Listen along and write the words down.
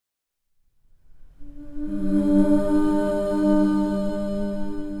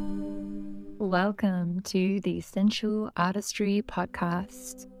Welcome to the Sensual Artistry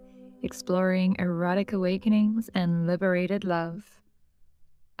Podcast, exploring erotic awakenings and liberated love.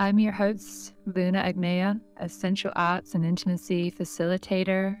 I'm your host, Luna Agneya, a sensual arts and intimacy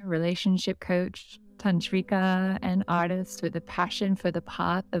facilitator, relationship coach, tantrika, and artist with a passion for the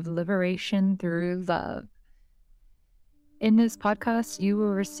path of liberation through love. In this podcast, you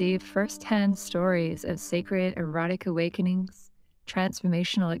will receive firsthand stories of sacred erotic awakenings,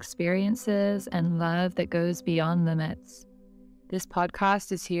 transformational experiences, and love that goes beyond limits. This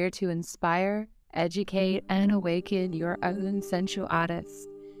podcast is here to inspire, educate, and awaken your own sensual artist.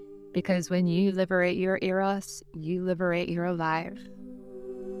 Because when you liberate your eros, you liberate your life.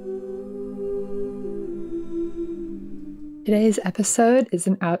 Today's episode is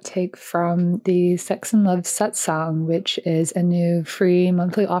an outtake from the Sex and Love Satsang, which is a new free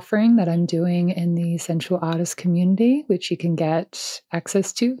monthly offering that I'm doing in the sensual artist community, which you can get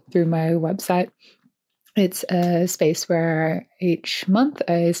access to through my website. It's a space where each month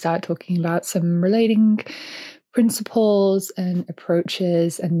I start talking about some relating principles and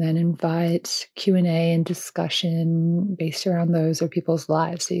approaches, and then invite Q&A and discussion based around those or people's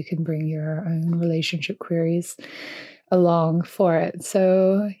lives, so you can bring your own relationship queries along for it.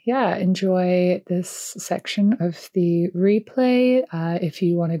 So yeah, enjoy this section of the replay. If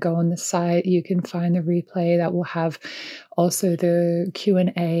you want to go on the site, you can find the replay that will have also the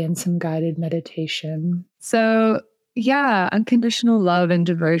Q&A and some guided meditation. So yeah, unconditional love and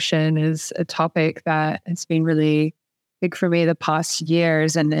devotion is a topic that has been really big for me the past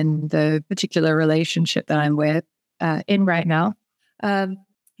years, and in the particular relationship that I'm in right now.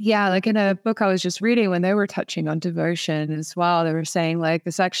 Yeah, like in a book I was just reading, when they were touching on devotion as well, they were saying like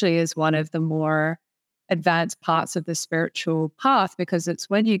this actually is one of the more advanced parts of the spiritual path, because it's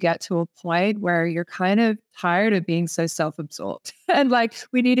when you get to a point where you're kind of tired of being so self-absorbed. And like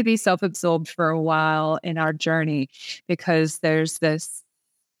we need to be self-absorbed for a while in our journey, because there's this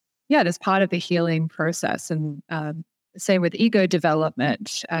part of the healing process. And same with ego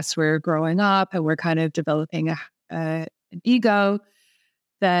development, as we're growing up and we're kind of developing an ego,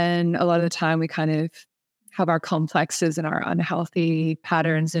 then a lot of the time we kind of have our complexes and our unhealthy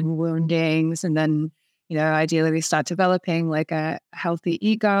patterns and woundings. And then, ideally we start developing like a healthy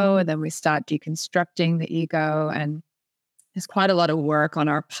ego, and then we start deconstructing the ego. And there's quite a lot of work on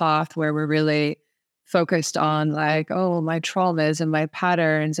our path where we're really focused on like, oh, my traumas and my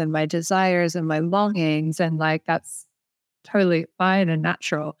patterns and my desires and my longings. And like, that's totally fine and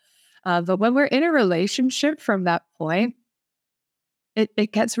natural. But when we're in a relationship from that point,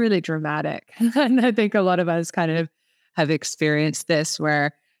 it gets really dramatic. And I think a lot of us kind of have experienced this,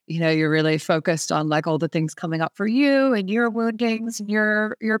 where, you're really focused on like all the things coming up for you and your woundings and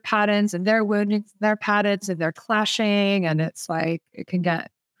your patterns and their woundings and their patterns, and they're clashing. And it's like, it can get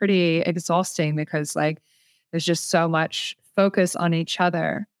pretty exhausting, because like there's just so much focus on each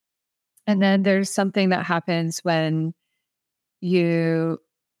other. And then there's something that happens when you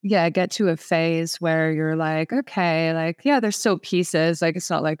get to a phase where you're like, okay, like, yeah, there's still pieces. Like,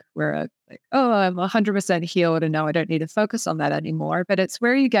 it's not like we're like, oh, I'm 100% healed and now I don't need to focus on that anymore. But it's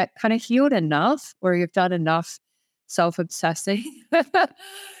where you get kind of healed enough, or you've done enough self-obsessing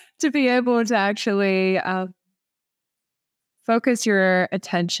to be able to actually focus your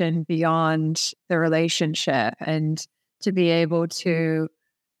attention beyond the relationship, and to be able to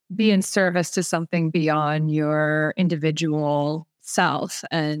be in service to something beyond your individual self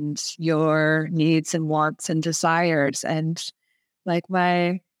and your needs and wants and desires. And like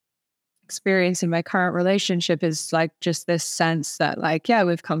my experience in my current relationship is like just this sense that like, yeah,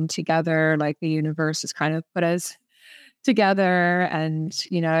 we've come together, like the universe has kind of put us together, and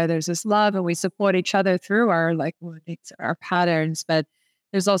there's this love, and we support each other through our like our patterns. But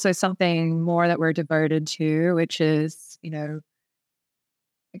there's also something more that we're devoted to, which is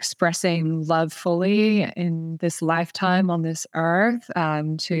expressing love fully in this lifetime on this earth,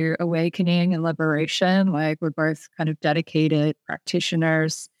 to awakening and liberation. Like we're both kind of dedicated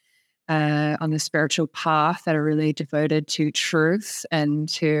practitioners on the spiritual path that are really devoted to truth and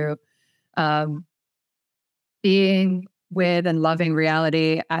to being with and loving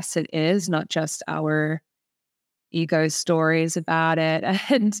reality as it is, not just our ego stories about it,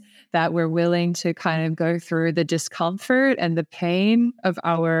 and that we're willing to kind of go through the discomfort and the pain of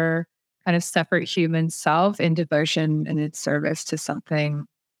our kind of separate human self in devotion and in service to something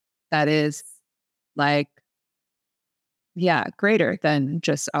that is like, greater than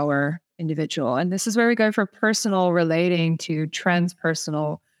just our individual. And this is where we go from personal relating to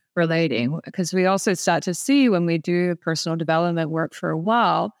transpersonal relating, because we also start to see when we do personal development work for a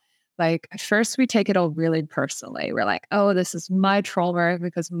while, like at first we take it all really personally. We're like, oh, this is my trauma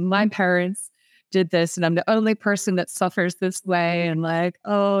because my parents did this and I'm the only person that suffers this way. And like,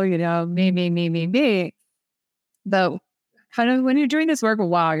 oh, me. But kind of when you're doing this work a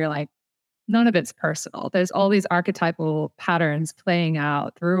while, you're like, none of it's personal. There's all these archetypal patterns playing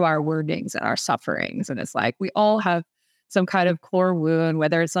out through our woundings and our sufferings. And it's like we all have some kind of core wound,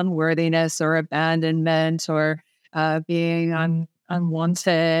 whether it's unworthiness or abandonment or being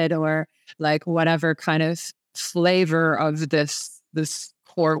unwanted or like whatever kind of flavor of this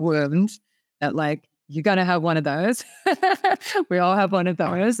core wound that like you're gonna have one of those. We all have one of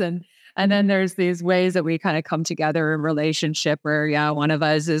those. And then there's these ways that we kind of come together in relationship where, yeah, one of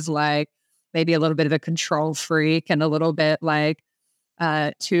us is like maybe a little bit of a control freak and a little bit like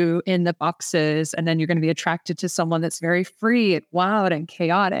too in the boxes. And then you're going to be attracted to someone that's very free and wild and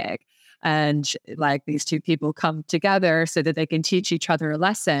chaotic. And like these two people come together so that they can teach each other a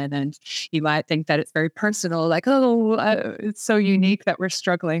lesson. And you might think that it's very personal, like, oh, it's so unique that we're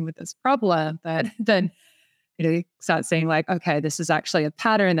struggling with this problem. But then you start saying like, okay, this is actually a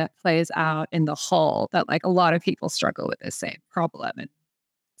pattern that plays out in the whole, that like a lot of people struggle with the same problem. And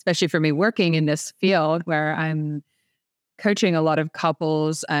especially for me working in this field where I'm coaching a lot of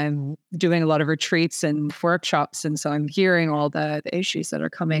couples, I'm doing a lot of retreats and workshops. And so I'm hearing all the issues that are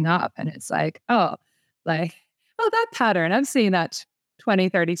coming up. And it's like, that pattern, I've seen that 20,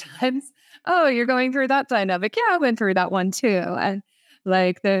 30 times. Oh, you're going through that dynamic. Yeah, I went through that one too. And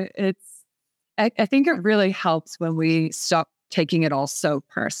like I think it really helps when we stop taking it all so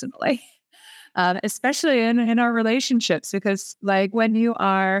personally. Especially in our relationships, because like when you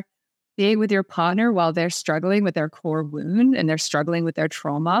are being with your partner while they're struggling with their core wound and they're struggling with their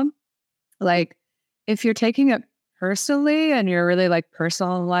trauma, like if you're taking it personally and you're really like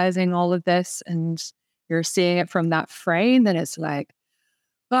personalizing all of this and you're seeing it from that frame, then it's like,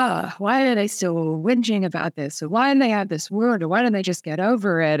 why are they still whinging about this? Or why do they have this wound? Or why don't they just get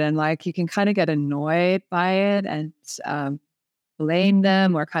over it? And like you can kind of get annoyed by it and blame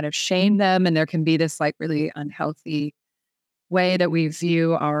them or kind of shame them. And there can be this like really unhealthy way that we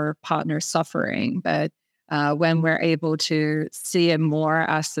view our partner's suffering. But when we're able to see it more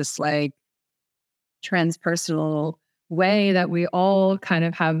as this like transpersonal way that we all kind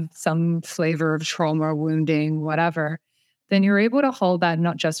of have some flavor of trauma, wounding, whatever, then you're able to hold that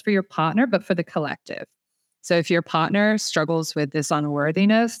not just for your partner, but for the collective. So if your partner struggles with this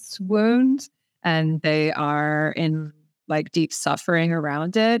unworthiness wound and they are in like deep suffering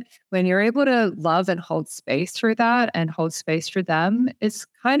around it, when you're able to love and hold space for that and hold space for them, it's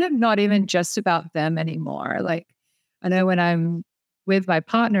kind of not even just about them anymore. Like I know when I'm with my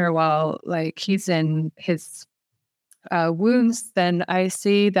partner while like he's in his wounds, then I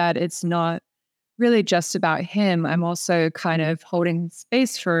see that it's not really just about him. I'm also kind of holding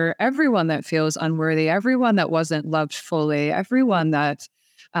space for everyone that feels unworthy, everyone that wasn't loved fully, everyone that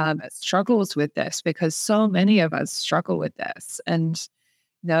struggles with this, because so many of us struggle with this. And,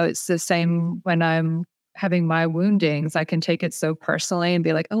 it's the same when I'm having my woundings. I can take it so personally and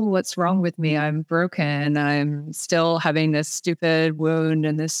be like, oh, what's wrong with me? I'm broken. I'm still having this stupid wound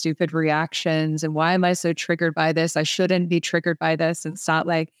and this stupid reactions. And why am I so triggered by this? I shouldn't be triggered by this. And it's not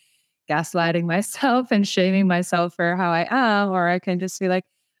like gaslighting myself and shaming myself for how I am. Or I can just be like,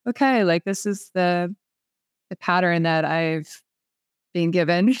 okay, like this is the pattern that I've been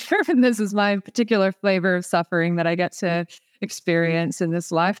given. And this is my particular flavor of suffering that I get to experience in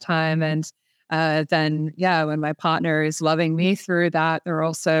this lifetime. And then, yeah, when my partner is loving me through that, they're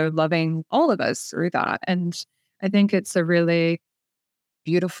also loving all of us through that. And I think it's a really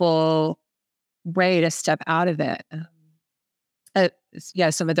beautiful way to step out of it.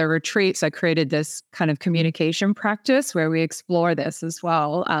 Some of the retreats, I created this kind of communication practice where we explore this as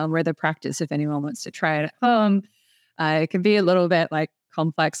well. Where the practice, if anyone wants to try it at home, it can be a little bit like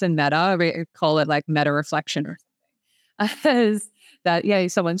complex and meta. We call it like meta reflection or something. Is that, yeah,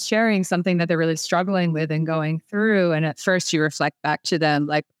 someone's sharing something that they're really struggling with and going through. And at first you reflect back to them,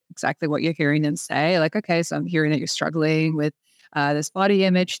 like exactly what you're hearing them say. Like, okay, so I'm hearing that you're struggling with this body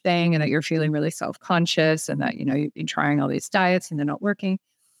image thing and that you're feeling really self-conscious and that, you've been trying all these diets and they're not working.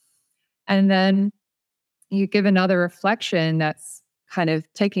 And then you give another reflection that's kind of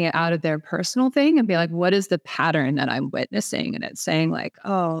taking it out of their personal thing and be like, what is the pattern that I'm witnessing? And it's saying like,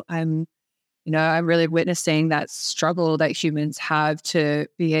 oh, I'm really witnessing that struggle that humans have to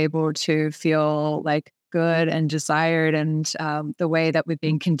be able to feel like good and desired, and the way that we've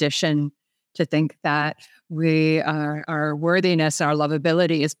been conditioned to think that our worthiness, our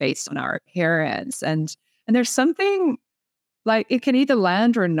lovability is based on our appearance. And there's something like it can either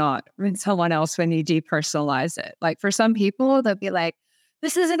land or not in someone else when you depersonalize it. Like for some people, they'll be like,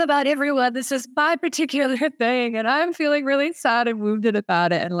 this isn't about everyone. This is my particular thing. And I'm feeling really sad and wounded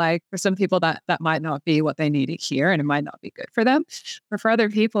about it. And like for some people that might not be what they need to hear and it might not be good for them. But for other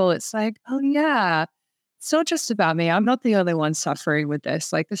people, it's like, oh yeah, it's not just about me. I'm not the only one suffering with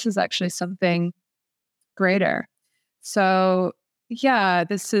this. Like this is actually something greater. So yeah,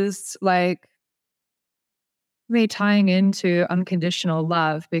 this is like me tying into unconditional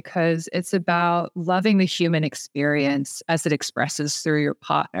love because it's about loving the human experience as it expresses through your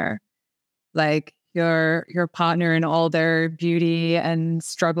partner. Like your partner and all their beauty and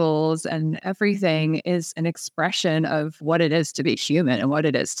struggles and everything is an expression of what it is to be human and what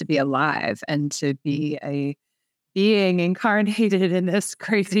it is to be alive and to be a being incarnated in this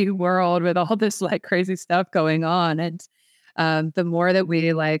crazy world with all this like crazy stuff going on. And the more that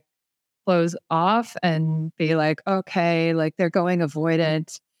we like close off and be like, okay, like they're going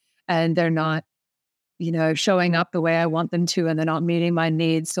avoidant and they're not, showing up the way I want them to, and they're not meeting my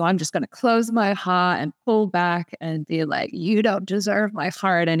needs. So I'm just going to close my heart and pull back and be like, you don't deserve my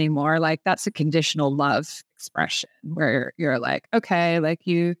heart anymore. Like that's a conditional love expression where you're like, okay, like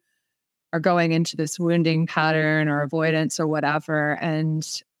you are going into this wounding pattern or avoidance or whatever. And,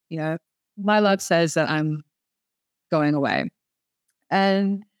 my love says that I'm going away.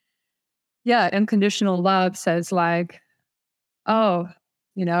 And yeah, unconditional love says like, oh,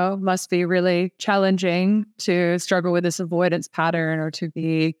 must be really challenging to struggle with this avoidance pattern or to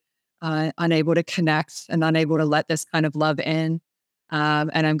be unable to connect and unable to let this kind of love in.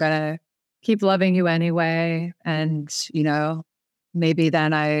 And I'm going to keep loving you anyway. And, maybe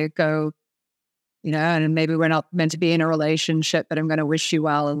then I go, and maybe we're not meant to be in a relationship, but I'm going to wish you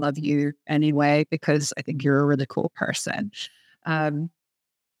well and love you anyway, because I think you're a really cool person. Um,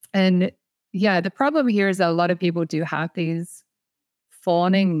 and yeah, the problem here is that a lot of people do have these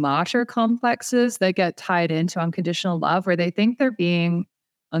fawning martyr complexes that get tied into unconditional love, where they think they're being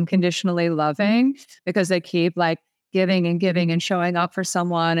unconditionally loving because they keep like giving and giving and showing up for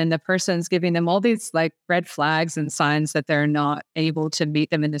someone. And the person's giving them all these like red flags and signs that they're not able to meet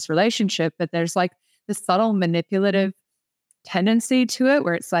them in this relationship. But there's like this subtle manipulative tendency to it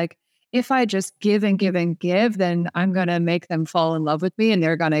where it's like, if I just give and give and give, then I'm going to make them fall in love with me and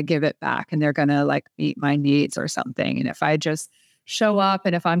they're going to give it back and they're going to like meet my needs or something. And if I just show up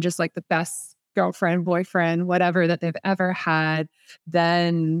and if I'm just like the best girlfriend, boyfriend, whatever that they've ever had,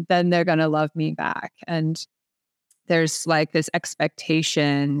 then they're going to love me back. And there's like this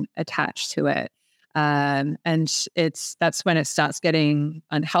expectation attached to it. And that's when it starts getting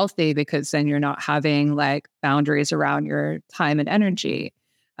unhealthy because then you're not having like boundaries around your time and energy.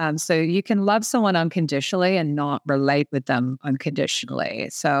 So you can love someone unconditionally and not relate with them unconditionally.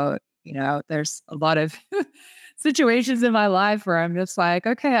 So, there's a lot of situations in my life where I'm just like,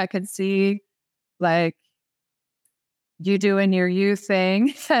 okay, I can see like you doing your you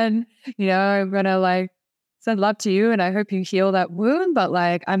thing. And, I'm going to like send love to you and I hope you heal that wound. But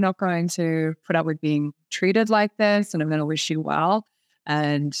like, I'm not going to put up with being treated like this. And I'm going to wish you well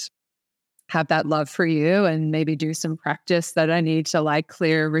and have that love for you and maybe do some practice that I need to like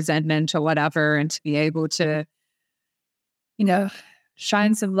clear resentment or whatever and to be able to,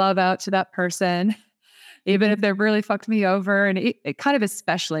 shine some love out to that person even if they've really fucked me over. And it kind of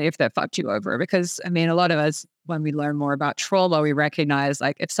especially if they fucked you over, because I mean, a lot of us, when we learn more about trauma, we recognize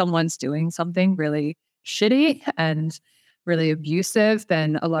like if someone's doing something really shitty and really abusive,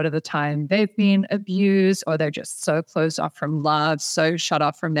 then a lot of the time they've been abused or they're just so closed off from love, so shut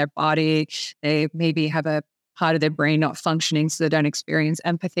off from their body. They maybe have a part of their brain not functioning, so they don't experience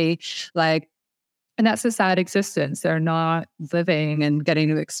empathy. Like, and that's a sad existence. They're not living and getting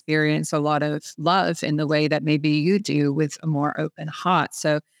to experience a lot of love in the way that maybe you do with a more open heart.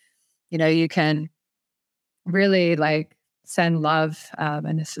 So, you can really like send love.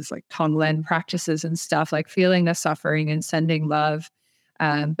 And this is like Tonglen practices and stuff, like feeling the suffering and sending love.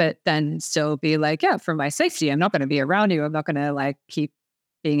 But then still be like, yeah, for my safety, I'm not going to be around you. I'm not going to like keep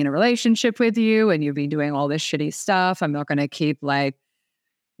being in a relationship with you and you've been doing all this shitty stuff. I'm not going to keep like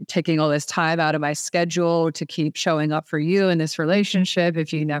taking all this time out of my schedule to keep showing up for you in this relationship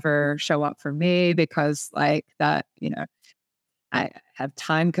if you never show up for me, because like that, I have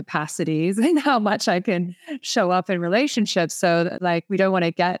time capacities and how much I can show up in relationships. So that, like, we don't want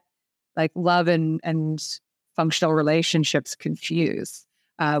to get like love and functional relationships confused,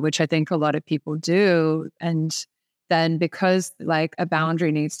 which I think a lot of people do. And then because like a boundary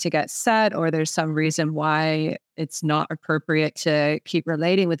needs to get set or there's some reason why it's not appropriate to keep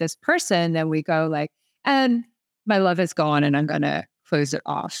relating with this person, then we go like, and my love is gone and I'm going to close it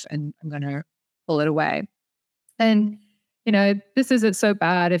off and I'm going to pull it away. And this isn't so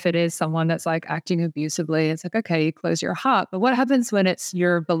bad if it is someone that's like acting abusively. It's like, okay, you close your heart. But what happens when it's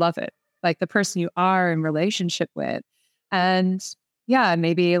your beloved, like the person you are in relationship with? And yeah,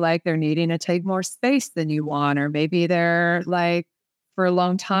 maybe like they're needing to take more space than you want, or maybe they're like for a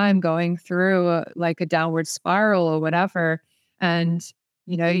long time going through like a downward spiral or whatever. And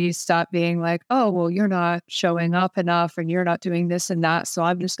you stop being like, oh, well, you're not showing up enough and you're not doing this and that. So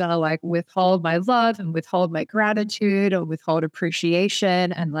I'm just going to like withhold my love and withhold my gratitude or withhold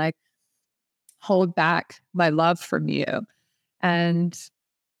appreciation and like hold back my love from you. And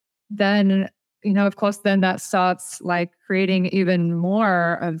then, of course, then that starts like creating even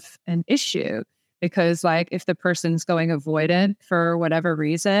more of an issue because like if the person's going avoidant for whatever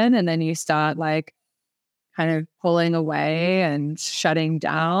reason, and then you start like kind of pulling away and shutting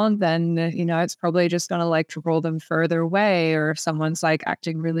down, then, it's probably just going to like draw them further away. Or if someone's like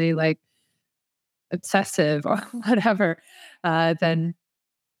acting really like obsessive or whatever, then,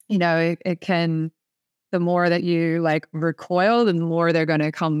 it can, the more that you like recoil, the more they're going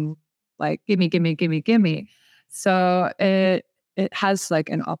to come like, gimme, gimme, gimme, gimme. So it has like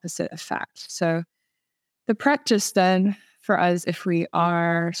an opposite effect. So the practice then for us, if we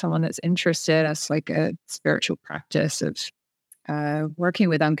are someone that's interested as like a spiritual practice of working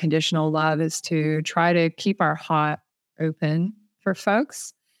with unconditional love, is to try to keep our heart open for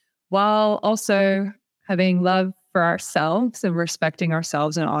folks while also having love for ourselves and respecting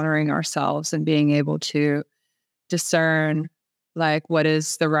ourselves and honoring ourselves and being able to discern like what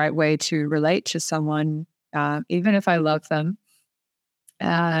is the right way to relate to someone, even if I love them,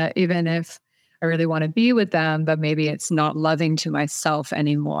 even if I really want to be with them, but maybe it's not loving to myself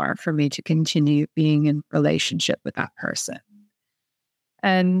anymore for me to continue being in relationship with that person.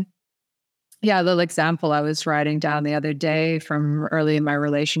 And yeah, a little example I was writing down the other day from early in my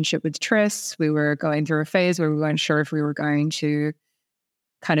relationship with Tris. We were going through a phase where we weren't sure if we were going to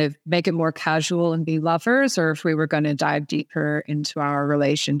kind of make it more casual and be lovers, or if we were going to dive deeper into our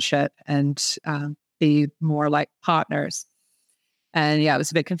relationship and be more like partners. And yeah, it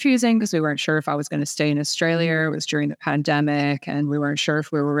was a bit confusing because we weren't sure if I was going to stay in Australia. It was during the pandemic, and we weren't sure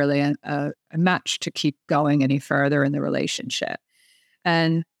if we were really a match to keep going any further in the relationship.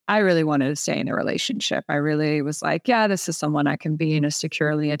 And I really wanted to stay in a relationship. I really was like, yeah, this is someone I can be in a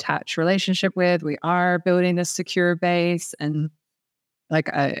securely attached relationship with. We are building this secure base. And like,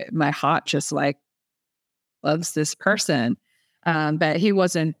 my heart just like loves this person. But he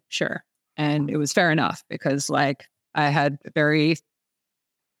wasn't sure. And it was fair enough because like I had a very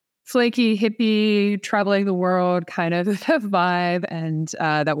flaky, hippie, traveling the world kind of vibe. And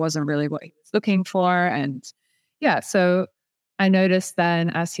that wasn't really what he was looking for. And yeah, so I noticed then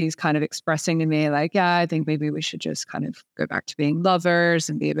as he's kind of expressing to me, like, yeah, I think maybe we should just kind of go back to being lovers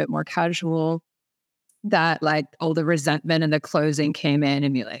and be a bit more casual, that like all the resentment and the closing came in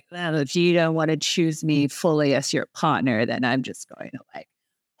and be like, well, if you don't want to choose me fully as your partner, then I'm just going to like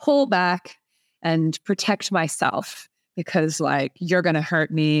pull back and protect myself because like you're going to hurt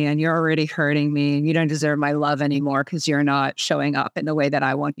me and you're already hurting me and you don't deserve my love anymore because you're not showing up in the way that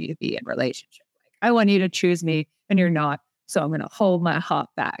I want you to be in relationship. Like I want you to choose me and you're not. So I'm going to hold my heart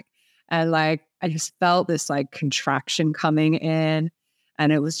back. And like, I just felt this like contraction coming in.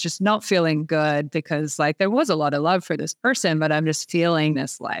 And it was just not feeling good because like there was a lot of love for this person, but I'm just feeling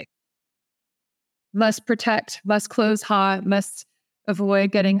this like must protect, must close heart, must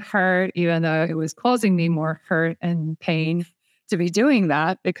avoid getting hurt, even though it was causing me more hurt and pain to be doing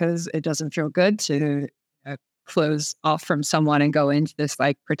that because it doesn't feel good to close off from someone and go into this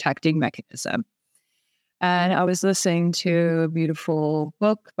like protecting mechanism. And I was listening to a beautiful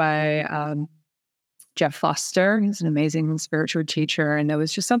book by Jeff Foster. He's an amazing spiritual teacher. And there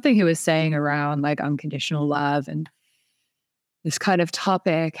was just something he was saying around like unconditional love and this kind of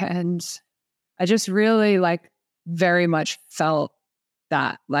topic. And I just really like very much felt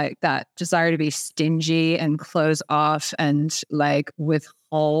that, like that desire to be stingy and close off and like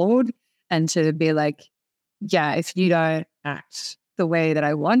withhold and to be like, yeah, if you don't act the way that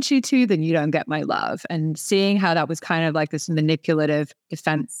I want you to, then you don't get my love. And seeing how that was kind of like this manipulative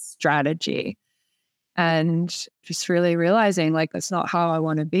defense strategy. And just really realizing like that's not how I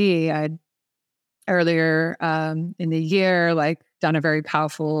want to be. I'd earlier in the year like done a very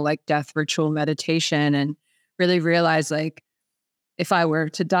powerful like death ritual meditation and really realized like if I were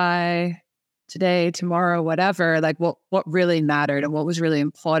to die today, tomorrow, whatever, like what really mattered and what was really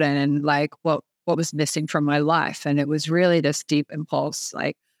important and like what was missing from my life. And it was really this deep impulse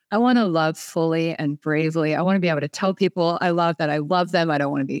like I want to love fully and bravely. I want to be able to tell people I love that I love them. I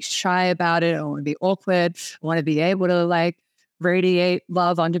don't want to be shy about it. I don't want to be awkward. I want to be able to like radiate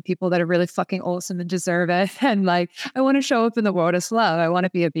love onto people that are really fucking awesome and deserve it. And like, I want to show up in the world as love. I want to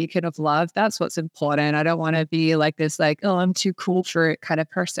be a beacon of love. That's what's important. I don't want to be like this, like, oh, I'm too cool for it kind of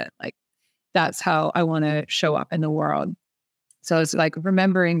person. Like, that's how I want to show up in the world. So it's like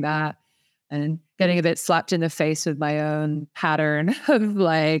remembering that and getting a bit slapped in the face with my own pattern of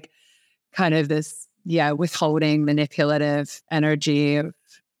like kind of this, withholding, manipulative energy of,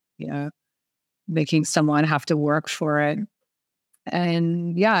 making someone have to work for it.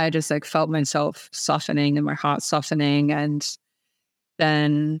 And I just like felt myself softening and my heart softening. And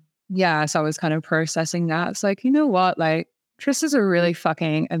then, so I was kind of processing that. It's like, you know what? Like, Tris is a really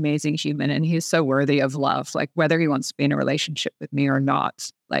fucking amazing human and he's so worthy of love, like whether he wants to be in a relationship with me or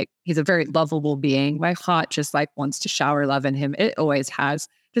not. Like, he's a very lovable being. My heart just like wants to shower love in him. It always has,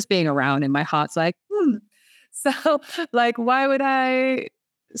 just being around and my heart's like, So like, why would I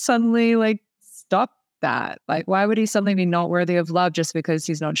suddenly like stop that? Like, why would he suddenly be not worthy of love just because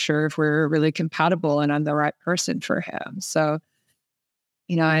he's not sure if we're really compatible and I'm the right person for him? So,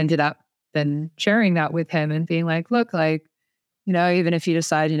 I ended up then sharing that with him and being like, look, like, even if you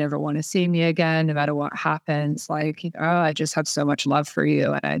decide you never want to see me again, no matter what happens, like, I just have so much love for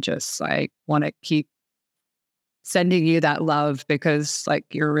you. And I just like want to keep sending you that love because like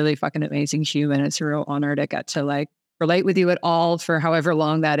you're a really fucking amazing human. It's a real honor to get to like relate with you at all for however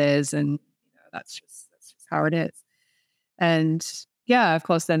long that is. And that's just how it is. And of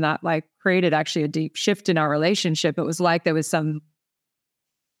course, then that like created actually a deep shift in our relationship. It was like there was some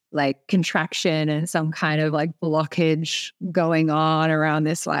like contraction and some kind of like blockage going on around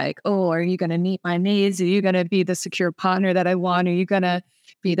this, like, oh, are you going to meet my needs? Are you going to be the secure partner that I want? Are you going to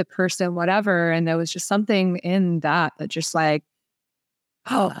be the person, whatever? And there was just something in that just like,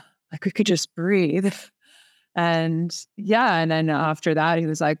 oh, like we could just breathe. And and then after that, he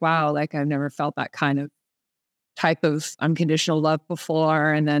was like, wow, like I've never felt that kind of type of unconditional love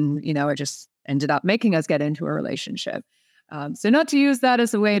before. And then, it just ended up making us get into a relationship. So not to use that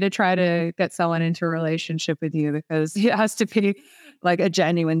as a way to try to get someone into a relationship with you, because it has to be like a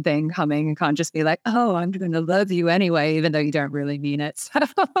genuine thing coming. It can't just be like, oh, I'm going to love you anyway, even though you don't really mean it. So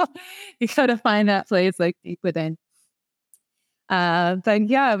you got to find that place like deep within. But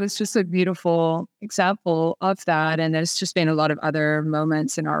it was just a beautiful example of that. And there's just been a lot of other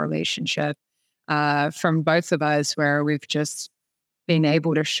moments in our relationship from both of us where we've just been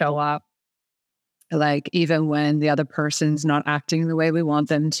able to show up, like even when the other person's not acting the way we want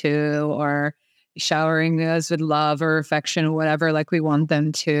them to, or showering us with love or affection or whatever, like we want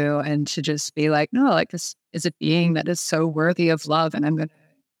them to, and to just be like, no, like this is a being that is so worthy of love and I'm going to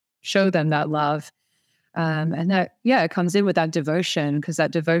show them that love. And that, it comes in with that devotion, because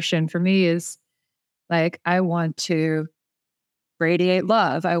that devotion for me is like, I want to radiate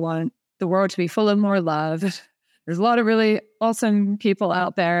love. I want the world to be full of more love. There's a lot of really awesome people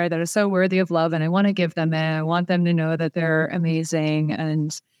out there that are so worthy of love, and I want to give them it. I want them to know that they're amazing,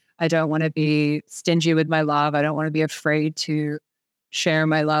 and I don't want to be stingy with my love. I don't want to be afraid to share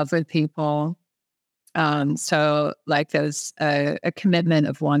my love with people. So like there's a commitment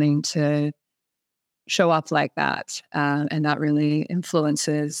of wanting to show up like that. And that really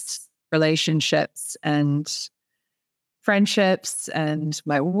influences relationships and friendships and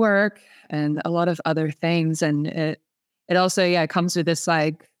my work and a lot of other things. And it also, comes with this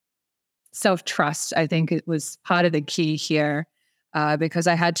like self-trust. I think it was part of the key here, because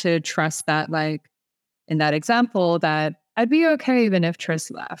I had to trust that, like in that example, that I'd be okay even if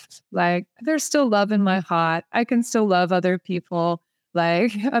Tris left. Like there's still love in my heart. I can still love other people.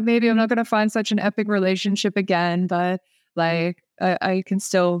 Like maybe I'm not going to find such an epic relationship again, but like I can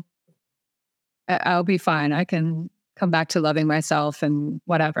still, I'll be fine. I can come back to loving myself and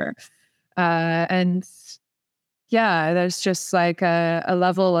whatever. And there's just like a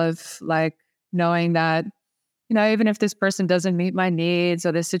level of like knowing that, even if this person doesn't meet my needs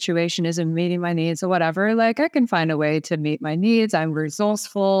or this situation isn't meeting my needs or whatever, like I can find a way to meet my needs. I'm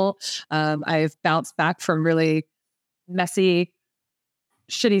resourceful. I've bounced back from really messy,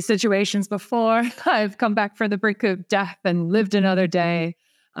 shitty situations before. I've come back from the brink of death and lived another day.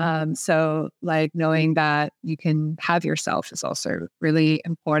 So like knowing that you can have yourself is also really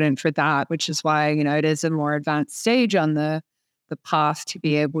important for that, which is why, it is a more advanced stage on the path to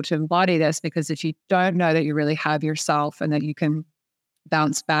be able to embody this, because if you don't know that you really have yourself and that you can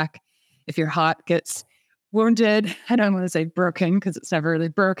bounce back, if your heart gets wounded, I don't want to say broken because it's never really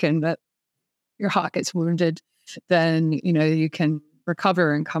broken, but your heart gets wounded, then, you can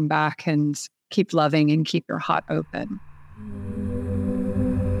recover and come back and keep loving and keep your heart open.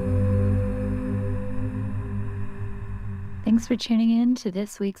 Thanks for tuning in to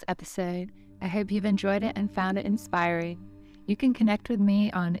this week's episode. I hope you've enjoyed it and found it inspiring. You can connect with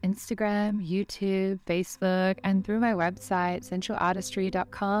me on Instagram, YouTube, Facebook, and through my website,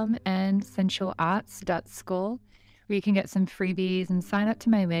 sensualartistry.com and sensualarts.school, where you can get some freebies and sign up to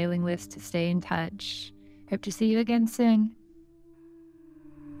my mailing list to stay in touch. Hope to see you again soon.